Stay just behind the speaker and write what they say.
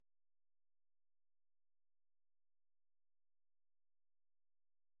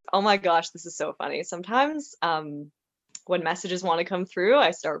Oh my gosh, this is so funny. Sometimes when messages want to come through,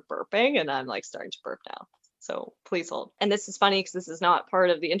 I start burping and I'm like starting to burp now. So please hold. And this is funny because this is not part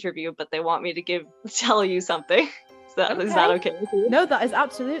of the interview, but they want me to tell you something. Is that okay with you? No, that is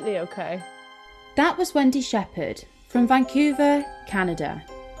absolutely okay. That was Wendy Shepherd from Vancouver, Canada.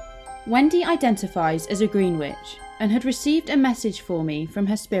 Wendy identifies as a Green Witch and had received a message for me from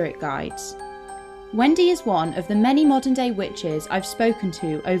her spirit guides. Wendy is one of the many modern day witches I've spoken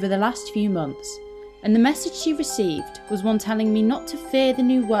to over the last few months, and the message she received was one telling me not to fear the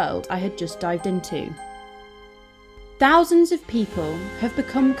new world I had just dived into. Thousands of people have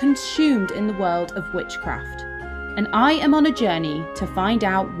become consumed in the world of witchcraft, and I am on a journey to find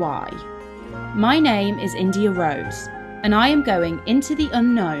out why. My name is India Rose, and I am going into the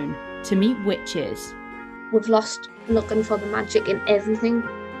unknown to meet witches. We've lost looking for the magic in everything,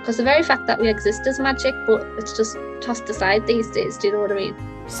 because the very fact that we exist is magic, but it's just tossed aside these days, do you know what I mean?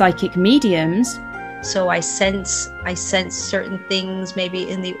 Psychic mediums. So I sense certain things maybe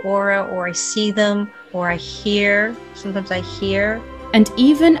in the aura, or I see them, or I hear, sometimes I hear. And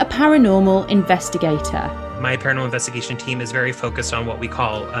even a paranormal investigator. My paranormal investigation team is very focused on what we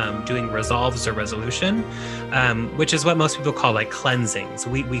call doing resolves or resolution, which is what most people call like cleansings.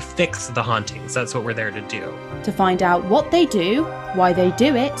 We fix the hauntings. That's what we're there to do. To find out what they do, why they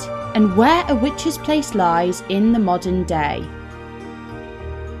do it, and where a witch's place lies in the modern day.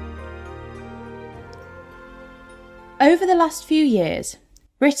 Over the last few years,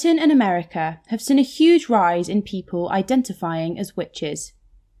 Britain and America have seen a huge rise in people identifying as witches.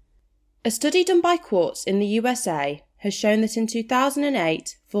 A study done by Quartz in the USA has shown that in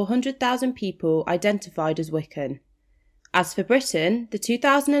 2008, 400,000 people identified as Wiccan. As for Britain, the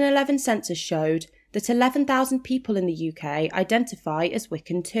 2011 census showed that 11,000 people in the UK identify as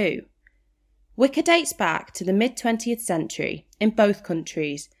Wiccan too. Wicca dates back to the mid-20th century in both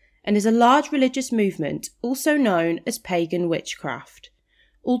countries and is a large religious movement also known as pagan witchcraft.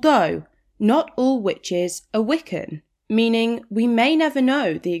 Although not all witches are Wiccan, meaning we may never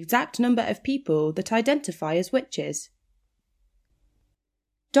know the exact number of people that identify as witches.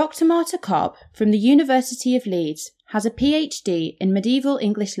 Dr. Marta Cobb from the University of Leeds has a PhD in medieval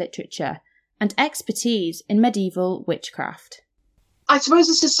English literature and expertise in medieval witchcraft. I suppose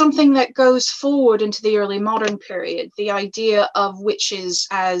this is something that goes forward into the early modern period, the idea of witches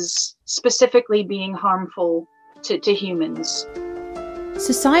as specifically being harmful to humans.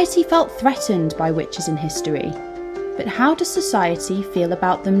 Society felt threatened by witches in history, but how does society feel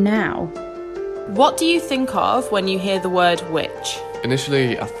about them now? What do you think of when you hear the word witch?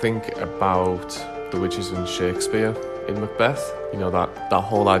 Initially, I think about the witches in Shakespeare in Macbeth. You know, that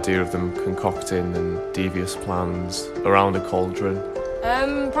whole idea of them concocting and devious plans around a cauldron.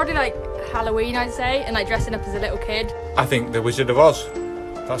 Probably like Halloween, I'd say, and like dressing up as a little kid. I think the Wizard of Oz.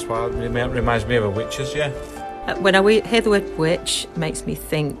 That's why it reminds me of a witches, yeah. When I hear the word witch, it makes me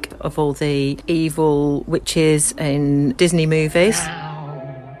think of all the evil witches in Disney movies.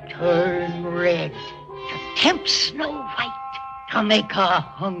 Now turn red to tempt Snow White to make her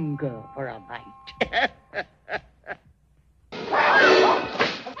hunger for a bite.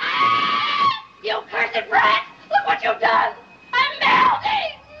 You cursed brat! Look what you've done! I'm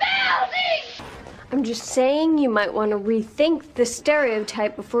melting! Melting! I'm just saying you might want to rethink the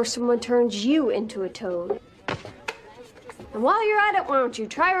stereotype before someone turns you into a toad. And while you're at it, why don't you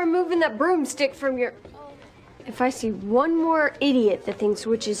try removing that broomstick from your... If I see one more idiot that thinks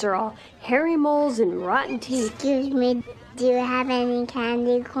witches are all hairy moles and rotten teeth... Excuse me, do you have any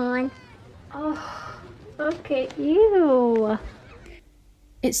candy corn? Oh, look at you.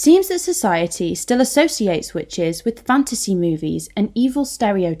 It seems that society still associates witches with fantasy movies and evil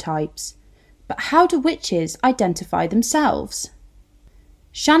stereotypes. But how do witches identify themselves?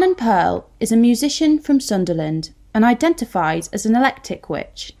 Shannon Pearl is a musician from Sunderland and identifies as an eclectic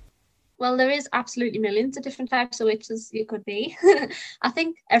witch. Well, there is absolutely millions of different types of witches you could be. I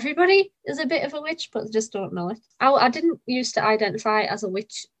think everybody is a bit of a witch, but just don't know it. I didn't used to identify as a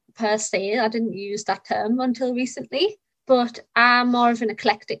witch per se. I didn't use that term until recently. But I'm more of an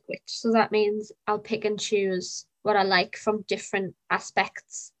eclectic witch. So that means I'll pick and choose what I like from different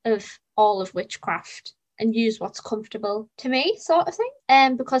aspects of all of witchcraft and use what's comfortable to me, sort of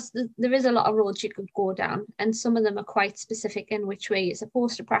thing. Because there is a lot of roads you could go down, and some of them are quite specific in which way you're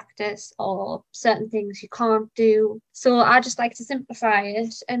supposed to practice or certain things you can't do. So I just like to simplify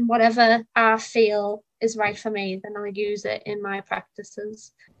it, and whatever I feel is right for me, then I'll use it in my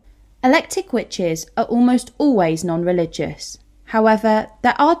practices. Eclectic witches are almost always non-religious. However,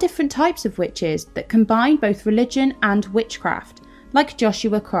 there are different types of witches that combine both religion and witchcraft, like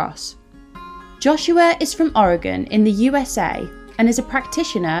Joshua Cross. Joshua is from Oregon in the USA and is a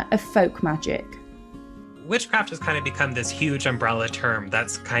practitioner of folk magic. Witchcraft has kind of become this huge umbrella term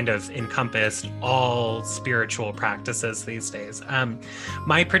that's kind of encompassed all spiritual practices these days.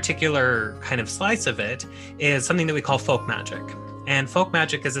 My particular kind of slice of it is something that we call folk magic. And folk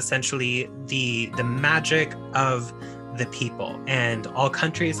magic is essentially the magic of the people. And all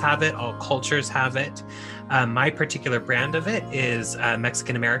countries have it, all cultures have it. My particular brand of it is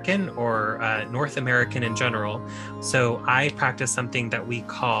Mexican American or North American in general. So I practice something that we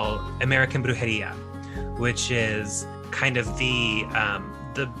call American Brujeria, which is kind of the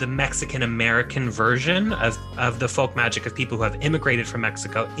Mexican American version of the folk magic of people who have immigrated from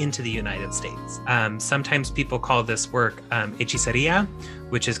Mexico into the United States. Sometimes people call this work hechiceria,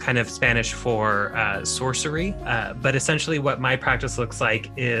 which is kind of Spanish for sorcery. But essentially what my practice looks like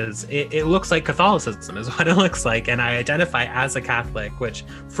is, it looks like Catholicism is what it looks like. And I identify as a Catholic, which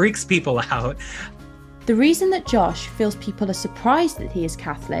freaks people out. The reason that Josh feels people are surprised that he is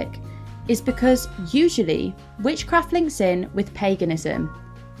Catholic is because usually witchcraft links in with paganism.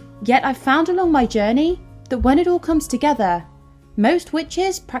 Yet I've found along my journey that when it all comes together, most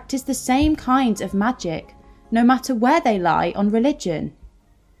witches practice the same kinds of magic, no matter where they lie on religion.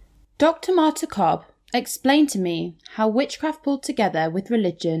 Dr. Marta Cobb explained to me how witchcraft pulled together with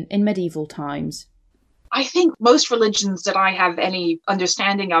religion in medieval times. I think most religions that I have any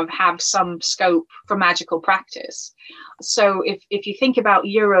understanding of have some scope for magical practice. So if you think about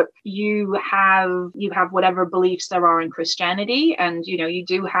Europe, you have whatever beliefs there are in Christianity, and you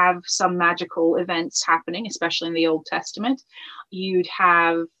do have some magical events happening, especially in the Old Testament. You'd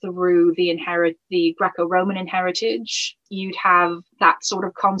have through the Greco-Roman heritage, you'd have that sort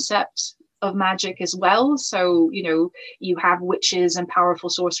of concept of magic as well. So, you have witches and powerful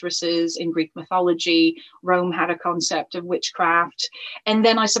sorceresses in Greek mythology. Rome had a concept of witchcraft. And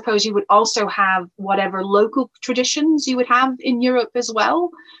then I suppose you would also have whatever local traditions you would have in Europe as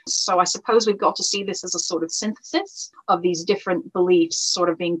well. So I suppose we've got to see this as a sort of synthesis of these different beliefs sort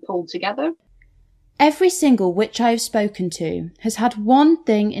of being pulled together. Every single witch I have spoken to has had one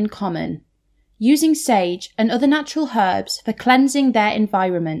thing in common: using sage and other natural herbs for cleansing their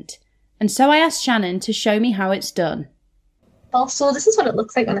environment. And so I asked Shannon to show me how it's done. Also, this is what it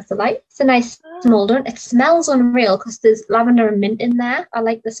looks like when it's alight. It's a nice smolder. It smells unreal because there's lavender and mint in there. I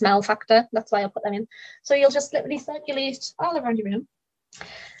like the smell factor. That's why I put them in. So you'll just literally circulate all around your room.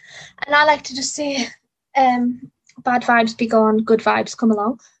 And I like to just say, bad vibes be gone, good vibes come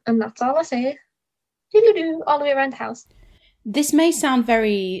along. And that's all I say. Do all the way around the house. This may sound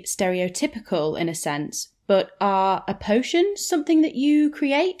very stereotypical in a sense, but are a potion something that you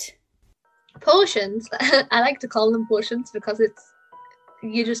create? Potions, I like to call them potions because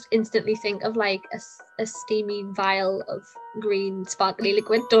you just instantly think of like a steamy vial of green sparkly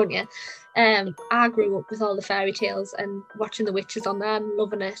liquid, don't you? I grew up with all the fairy tales and watching the witches on there and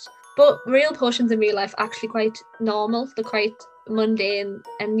loving it. But real potions in real life are actually quite normal. They're quite mundane,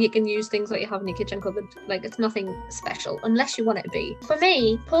 and you can use things that you have in your kitchen cupboard. Like, it's nothing special unless you want it to be. For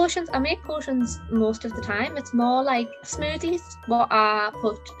me, potions, I make potions most of the time. It's more like smoothies, what I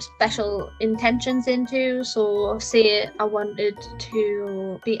put special intentions into. So say I wanted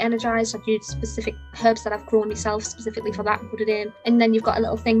to be energized, I'd use specific herbs that I've grown myself specifically for that and put it in. And then you've got a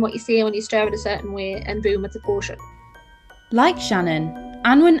little thing what you say when you stir it a certain way, and boom, it's a potion. Like Shannon,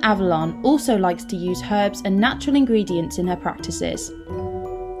 Anwen Avalon also likes to use herbs and natural ingredients in her practices.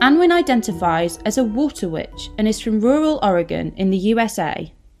 Anwen identifies as a water witch and is from rural Oregon in the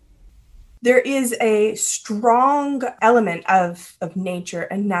USA. There is a strong element of nature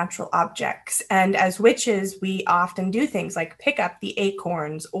and natural objects. And as witches, we often do things like pick up the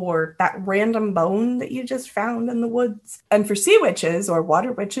acorns or that random bone that you just found in the woods. And for sea witches or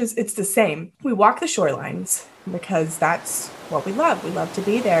water witches, it's the same. We walk the shorelines because that's what we love. We love to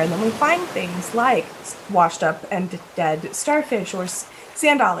be there. And then we find things like washed up and dead starfish or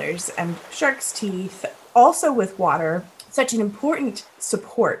sand dollars and shark's teeth. Also with water, such an important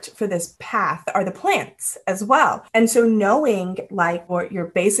support for this path are the plants as well. And so knowing like what your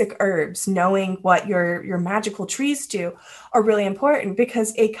basic herbs, knowing what your magical trees do are really important,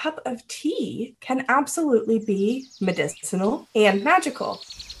 because a cup of tea can absolutely be medicinal and magical.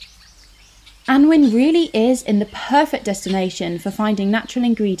 Anwen really is in the perfect destination for finding natural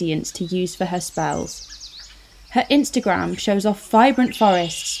ingredients to use for her spells. Her Instagram shows off vibrant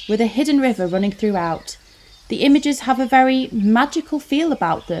forests with a hidden river running throughout. The images have a very magical feel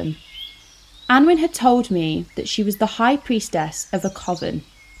about them. Anwen had told me that she was the high priestess of a coven.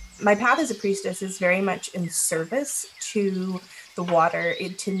 My path as a priestess is very much in service to the water,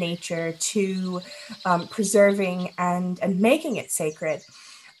 to nature, to preserving and making it sacred.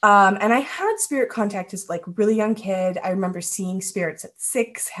 And I had spirit contact as like a really young kid. I remember seeing spirits at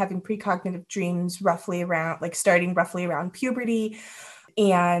 6, having precognitive dreams roughly around, like starting roughly around puberty.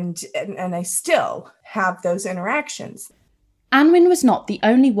 And I still have those interactions. Anwyn was not the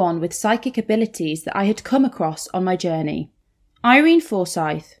only one with psychic abilities that I had come across on my journey. Irene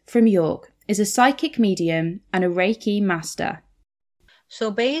Forsyth from York is a psychic medium and a Reiki master.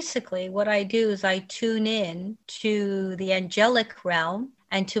 So basically what I do is I tune in to the angelic realm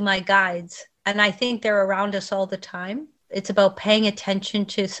and to my guides. And I think they're around us all the time. It's about paying attention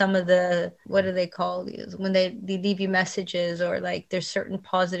to some of the, what do they call these? When they leave you messages, or like there's certain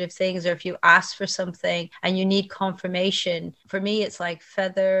positive things, or if you ask for something and you need confirmation. For me, it's like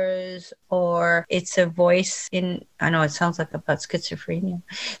feathers, or it's a voice in, I know it sounds like about schizophrenia,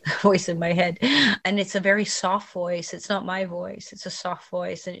 the voice in my head. And it's a very soft voice. It's not my voice. It's a soft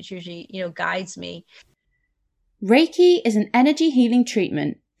voice. And it's usually, guides me. Reiki is an energy healing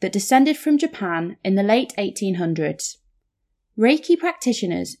treatment that descended from Japan in the late 1800s. Reiki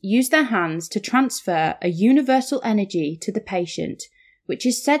practitioners use their hands to transfer a universal energy to the patient, which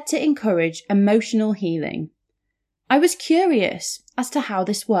is said to encourage emotional healing. I was curious as to how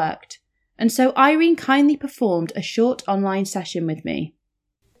this worked, and so Irene kindly performed a short online session with me.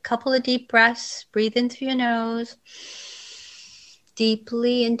 A couple of deep breaths, breathe in through your nose,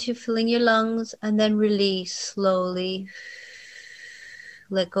 deeply into filling your lungs, and then release slowly.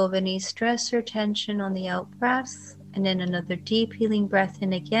 Let go of any stress or tension on the out breath. And then another deep healing breath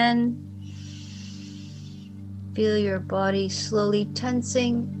in again. Feel your body slowly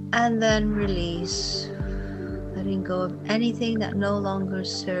tensing, and then release. Letting go of anything that no longer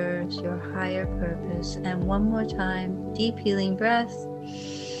serves your higher purpose. And one more time, deep healing breath.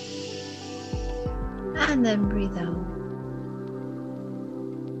 And then breathe out.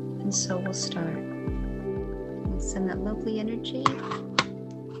 And so we'll start. We'll send that lovely energy.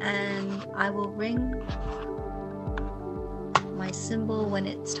 And I will ring my symbol when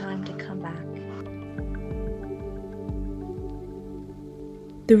it's time to come back.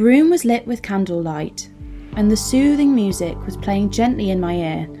 The room was lit with candlelight, and the soothing music was playing gently in my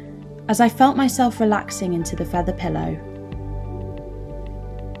ear as I felt myself relaxing into the feather pillow.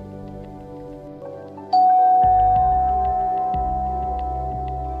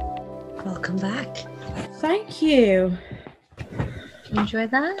 Welcome back. Thank you. Did you enjoy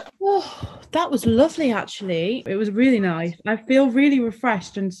that? Oh, that was lovely, actually. It was really nice. I feel really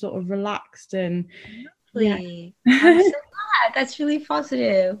refreshed and sort of relaxed and lovely. Yeah. I'm so glad. That's really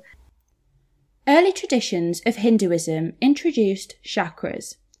positive. Early traditions of Hinduism introduced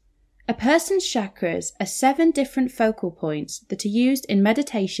chakras. A person's chakras are 7 different focal points that are used in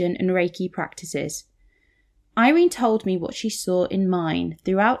meditation and Reiki practices. Irene told me what she saw in mine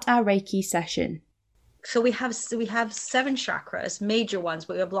throughout our Reiki session. So we have 7 chakras, major ones,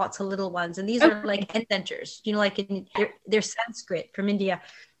 but we have lots of little ones, and these are like end centers. Like they're Sanskrit from India.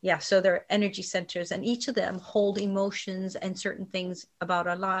 Yeah, so they're energy centers, and each of them hold emotions and certain things about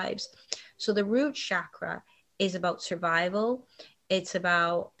our lives. So the root chakra is about survival. It's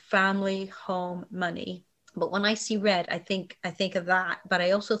about family, home, money. But when I see red, I think of that. But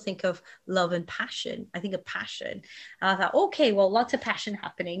I also think of love and passion. I think of passion. And I thought, okay, well, lots of passion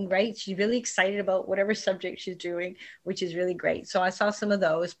happening, right? She's really excited about whatever subject she's doing, which is really great. So I saw some of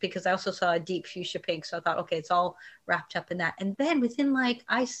those because I also saw a deep fuchsia pink. So I thought, okay, it's all wrapped up in that. And then within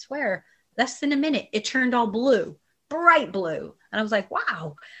I swear, less than a minute, it turned all blue, bright blue. And I was like,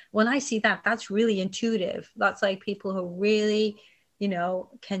 wow, when I see that, that's really intuitive. That's like people who really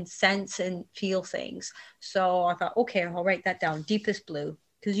can sense and feel things. So I thought, okay, I'll write that down, deepest blue,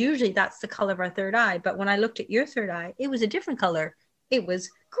 because usually that's the color of our third eye. But when I looked at your third eye, it was a different color. It was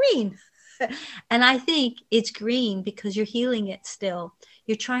green. And I think it's green because you're healing it still.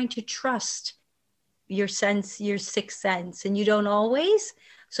 You're trying to trust your sixth sense, and you don't always.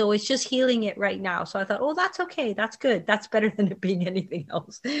 So it's just healing it right now. So I thought, oh, that's okay. That's good. That's better than it being anything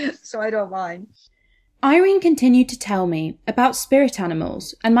else. So I don't mind. Irene continued to tell me about spirit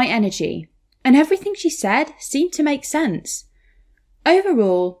animals and my energy, and everything she said seemed to make sense.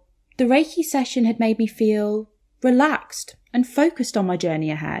 Overall, the Reiki session had made me feel relaxed and focused on my journey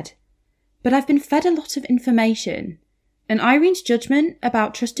ahead. But I've been fed a lot of information, and Irene's judgment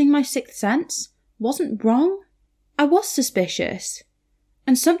about trusting my sixth sense wasn't wrong. I was suspicious,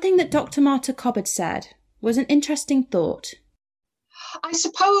 and something that Dr. Marta Cobbard said was an interesting thought. I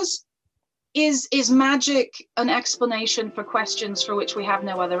suppose, is magic an explanation for questions for which we have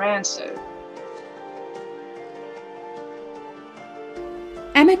no other answer?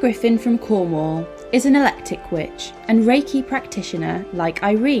 Emma Griffin from Cornwall is an eclectic witch and Reiki practitioner like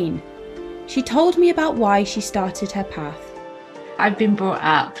Irene. She told me about why she started her path. I've been brought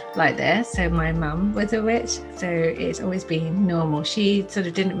up like this, so my mum was a witch, so it's always been normal. She sort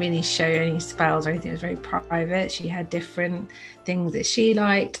of didn't really show any spells or anything. It was very private. She had different things that she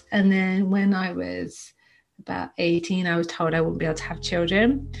liked, and then when I was about 18, I was told I wouldn't be able to have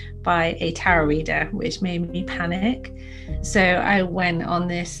children by a tarot reader, which made me panic. So I went on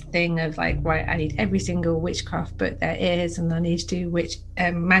this thing of like, right, I need every single witchcraft book there is, and I need to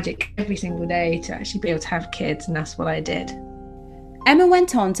do magic every single day to actually be able to have kids, and that's what I did. Emma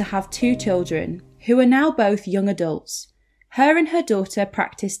went on to have 2 children, who are now both young adults. Her and her daughter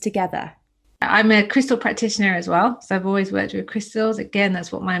practiced together. I'm a crystal practitioner as well, so I've always worked with crystals. Again,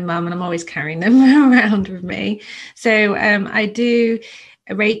 that's what my mum, and I'm always carrying them around with me. So I do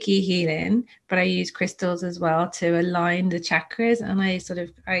Reiki healing, but I use crystals as well to align the chakras, and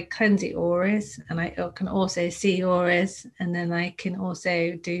I cleanse the auras, and I can also see auras, and then I can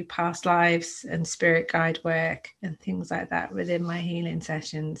also do past lives and spirit guide work and things like that within my healing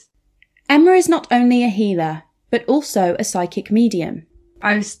sessions. Emma is not only a healer, but also a psychic medium.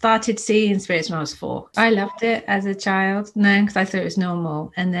 I started seeing spirits when I was 4. I loved it as a child, because I thought it was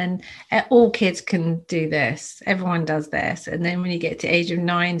normal. And then all kids can do this. Everyone does this. And then when you get to the age of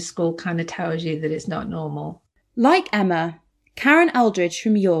 9, school kind of tells you that it's not normal. Like Emma, Karen Eldridge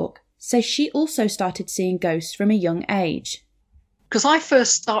from York says she also started seeing ghosts from a young age. Because I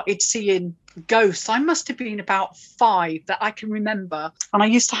first started seeing ghosts, I must have been about 5 that I can remember. And I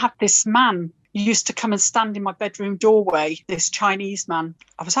used to have this man. He used to come and stand in my bedroom doorway, this Chinese man.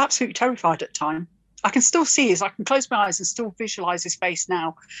 I was absolutely terrified at the time. I can still see I can close my eyes and still visualise his face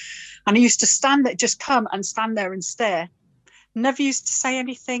now. And he used to stand there, just come and stand there and stare. Never used to say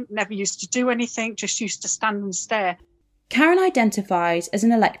anything, never used to do anything, just used to stand and stare. Karen identifies as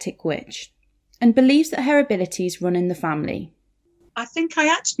an eclectic witch and believes that her abilities run in the family. I think I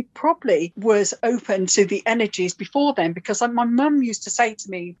actually probably was open to the energies before then, because my mum used to say to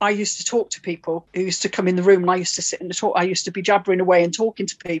me, I used to talk to people who used to come in the room, and I used to sit and talk. I used to be jabbering away and talking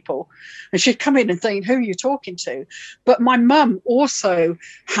to people, and she'd come in and think, who are you talking to? But my mum also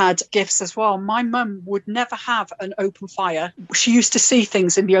had gifts as well. My mum would never have an open fire. She used to see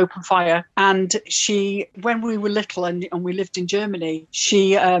things in the open fire, and when we were little and we lived in Germany,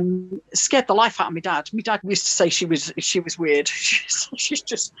 she scared the life out of my dad. My dad used to say she was weird. She's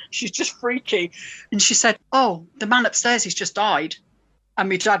just freaky. And she said, oh, the man upstairs, he's just died. And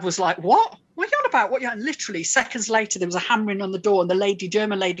my dad was like, what are you on about? What? And literally seconds later, there was a hammering on the door, and the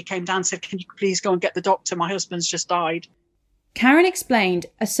German lady came down and said, can you please go and get the doctor? My husband's just died. Karen explained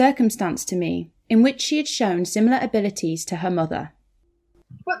a circumstance to me in which she had shown similar abilities to her mother.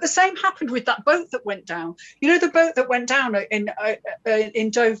 But the same happened with that boat that went down. You know, the boat that went down in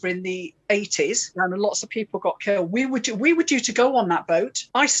Dover in the 80s, and lots of people got killed. We were due to go on that boat.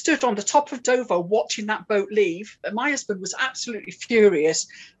 I stood on the top of Dover watching that boat leave. My husband was absolutely furious,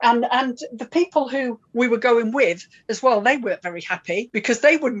 and the people who we were going with as well, they weren't very happy because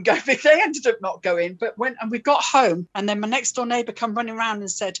they wouldn't go. They ended up not going. But we got home, and then my next door neighbour come running around and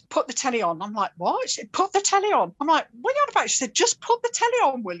said, "Put the telly on." I'm like, "What?" She said, "Put the telly on." I'm like, "What are you on about?" She said, "Just put the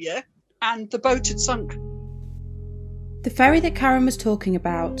telly on, will you?" And the boat had sunk. The ferry that Karen was talking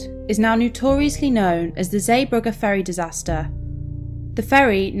about is now notoriously known as the Zeebrugge ferry disaster. The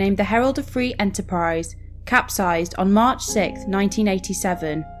ferry, named the Herald of Free Enterprise, capsized on March 6,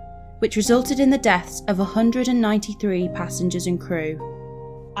 1987, which resulted in the deaths of 193 passengers and crew.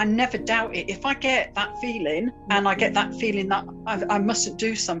 I never doubt it. If I get that feeling, and I get that feeling that I mustn't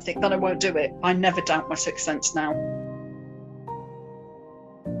do something, then I won't do it. I never doubt my sixth sense now.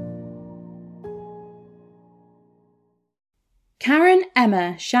 Karen,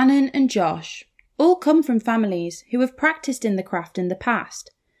 Emma, Shannon and Josh all come from families who have practiced in the craft in the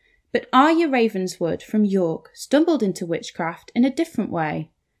past, but Arya Ravenswood from York stumbled into witchcraft in a different way,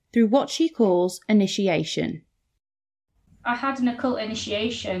 through what she calls initiation. I had an occult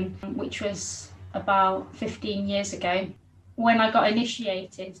initiation, which was about 15 years ago. When I got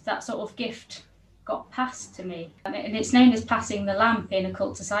initiated, that sort of gift got passed to me. And it's known as passing the lamp in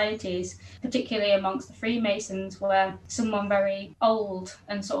occult societies, particularly amongst the Freemasons, where someone very old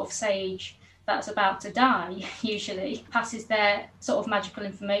and sort of sage that's about to die usually passes their sort of magical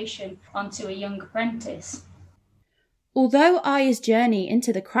information onto a young apprentice. Although Arya's journey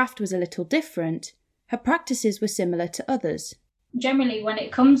into the craft was a little different, her practices were similar to others. Generally, when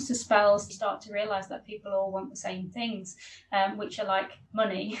it comes to spells, you start to realise that people all want the same things, which are like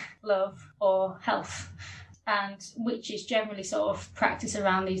money, love, or health. And witches generally sort of practice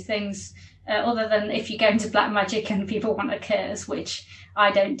around these things, other than if you go into black magic and people want a curse, which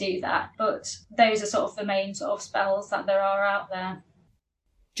I don't do that. But those are sort of the main sort of spells that there are out there.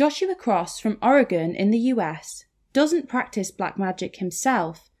 Joshua Cross from Oregon in the US doesn't practice black magic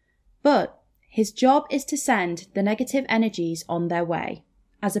himself, but his job is to send the negative energies on their way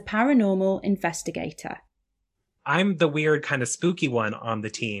as a paranormal investigator. I'm the weird kind of spooky one on the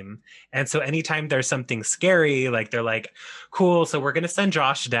team. And so anytime there's something scary, like they're like, cool, so we're going to send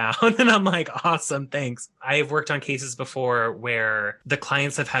Josh down. And I'm like, awesome, thanks. I've worked on cases before where the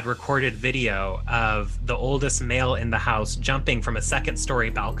clients have had recorded video of the oldest male in the house jumping from a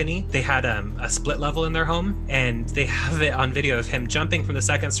second-story balcony. They had a split level in their home, and they have it on video of him jumping from the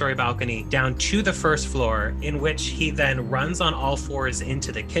second-story balcony down to the first floor, in which he then runs on all fours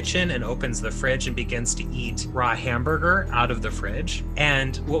into the kitchen and opens the fridge and begins to eat raw hamburger out of the fridge.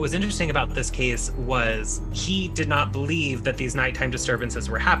 And what was interesting about this case was he did not believe that these nighttime disturbances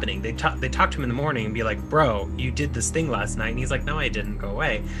were happening. They talked to him in the morning and be like, bro, you did this thing last night. And he's like, no, I didn't. Go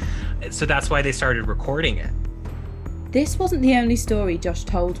away. So that's why they started recording it. This wasn't the only story Josh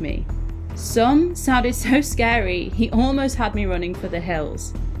told me. Some sounded so scary, he almost had me running for the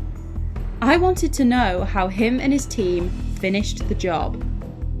hills. I wanted to know how him and his team finished the job.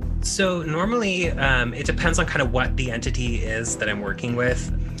 So normally it depends on kind of what the entity is that I'm working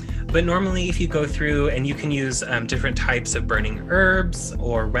with. But normally if you go through and you can use different types of burning herbs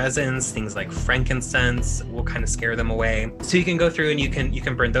or resins, things like frankincense will kind of scare them away. So you can go through and you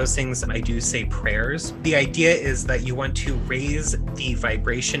can burn those things. I do say prayers. The idea is that you want to raise the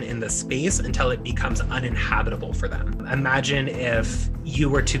vibration in the space until it becomes uninhabitable for them. Imagine if you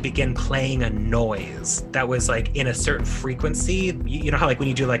were to begin playing a noise that was like in a certain frequency. You know how like when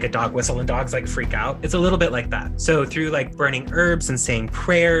you do like a dog whistle and dogs like freak out? It's a little bit like that. So through like burning herbs and saying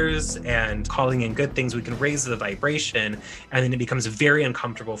prayers and calling in good things, we can raise the vibration, and then it becomes very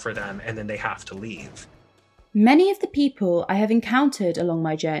uncomfortable for them, and then they have to leave. Many of the people I have encountered along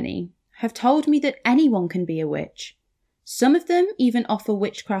my journey have told me that anyone can be a witch. Some of them even offer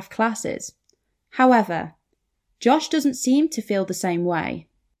witchcraft classes. However, Josh doesn't seem to feel the same way.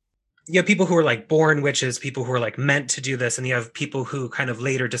 You have people who are like born witches, people who are like meant to do this, and you have people who kind of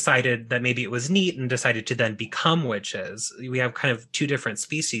later decided that maybe it was neat and decided to then become witches. We have kind of two different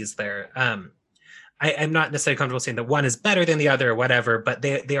species there. I'm not necessarily comfortable saying that one is better than the other or whatever, but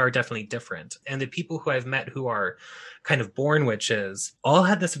they are definitely different. And the people who I've met who are kind of born witches all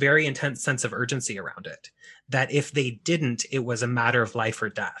had this very intense sense of urgency around it, that if they didn't, it was a matter of life or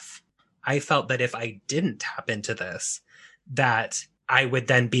death. I felt that if I didn't tap into this, that I would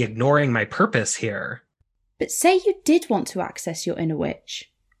then be ignoring my purpose here. But say you did want to access your inner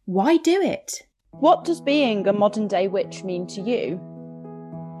witch. Why do it? What does being a modern day witch mean to you?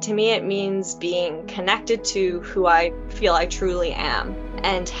 To me, it means being connected to who I feel I truly am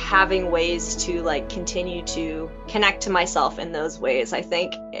and having ways to like continue to connect to myself in those ways. I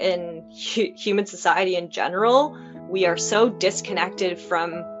think in human society in general, we are so disconnected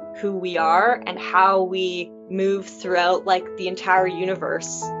from who we are and how we move throughout like the entire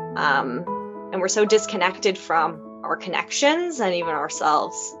universe. And we're so disconnected from our connections and even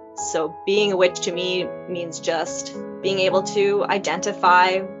ourselves. So being a witch to me means just being able to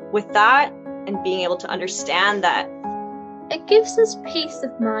identify with that and being able to understand that. It gives us peace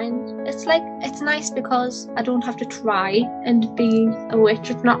of mind. It's like, it's nice because I don't have to try and be a witch.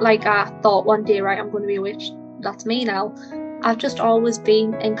 It's not like I thought one day, right, I'm going to be a witch. That's me now. I've just always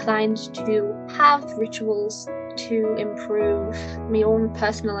been inclined to have rituals to improve my own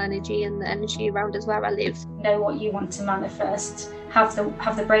personal energy and the energy around us where I live. Know what you want to manifest, have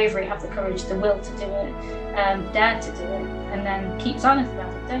the bravery, have the courage, the will to do it, dare to do it, and then keep silent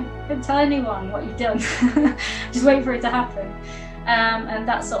about it. Don't tell anyone what you've done. Just wait for it to happen. And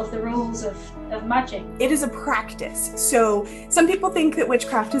that's sort of the rules of magic. It is a practice. So some people think that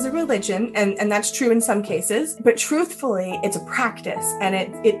witchcraft is a religion, and that's true in some cases, but truthfully, it's a practice, and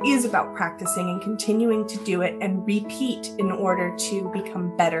it is about practicing and continuing to do it and repeat in order to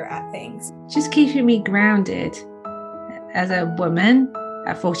become better at things. Just keeping me grounded as a woman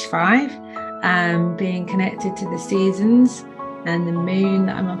at 45, being connected to the seasons and the moon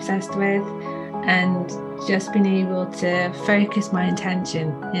that I'm obsessed with, and just being able to focus my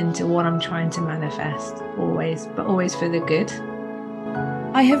intention into what I'm trying to manifest, always, but always for the good.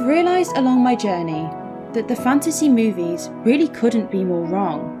 I have realised along my journey that the fantasy movies really couldn't be more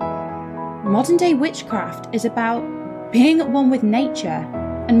wrong. Modern day witchcraft is about being at one with nature,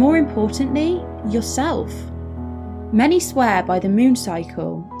 and more importantly, yourself. Many swear by the moon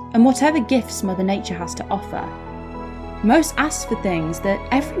cycle and whatever gifts Mother Nature has to offer. Most ask for things that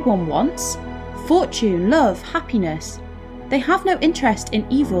everyone wants: fortune, love, happiness. They have no interest in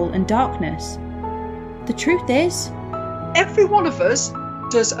evil and darkness. The truth is, every one of us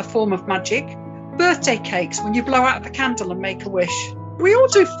does a form of magic. Birthday cakes, when you blow out the candle and make a wish. We all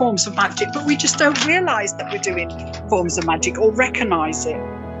do forms of magic, but we just don't realise that we're doing forms of magic or recognise it.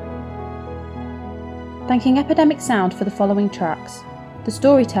 Thanking Epidemic Sound for the following tracks: The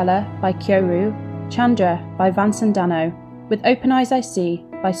Storyteller by Kyoru, Chandra by Vansan Dano, With Open Eyes I See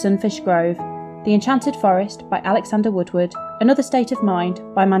by Sunfish Grove, The Enchanted Forest by Alexander Woodward, Another State of Mind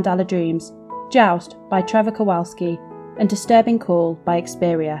by Mandala Dreams, Joust by Trevor Kowalski, and Disturbing Call by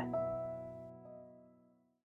Xperia.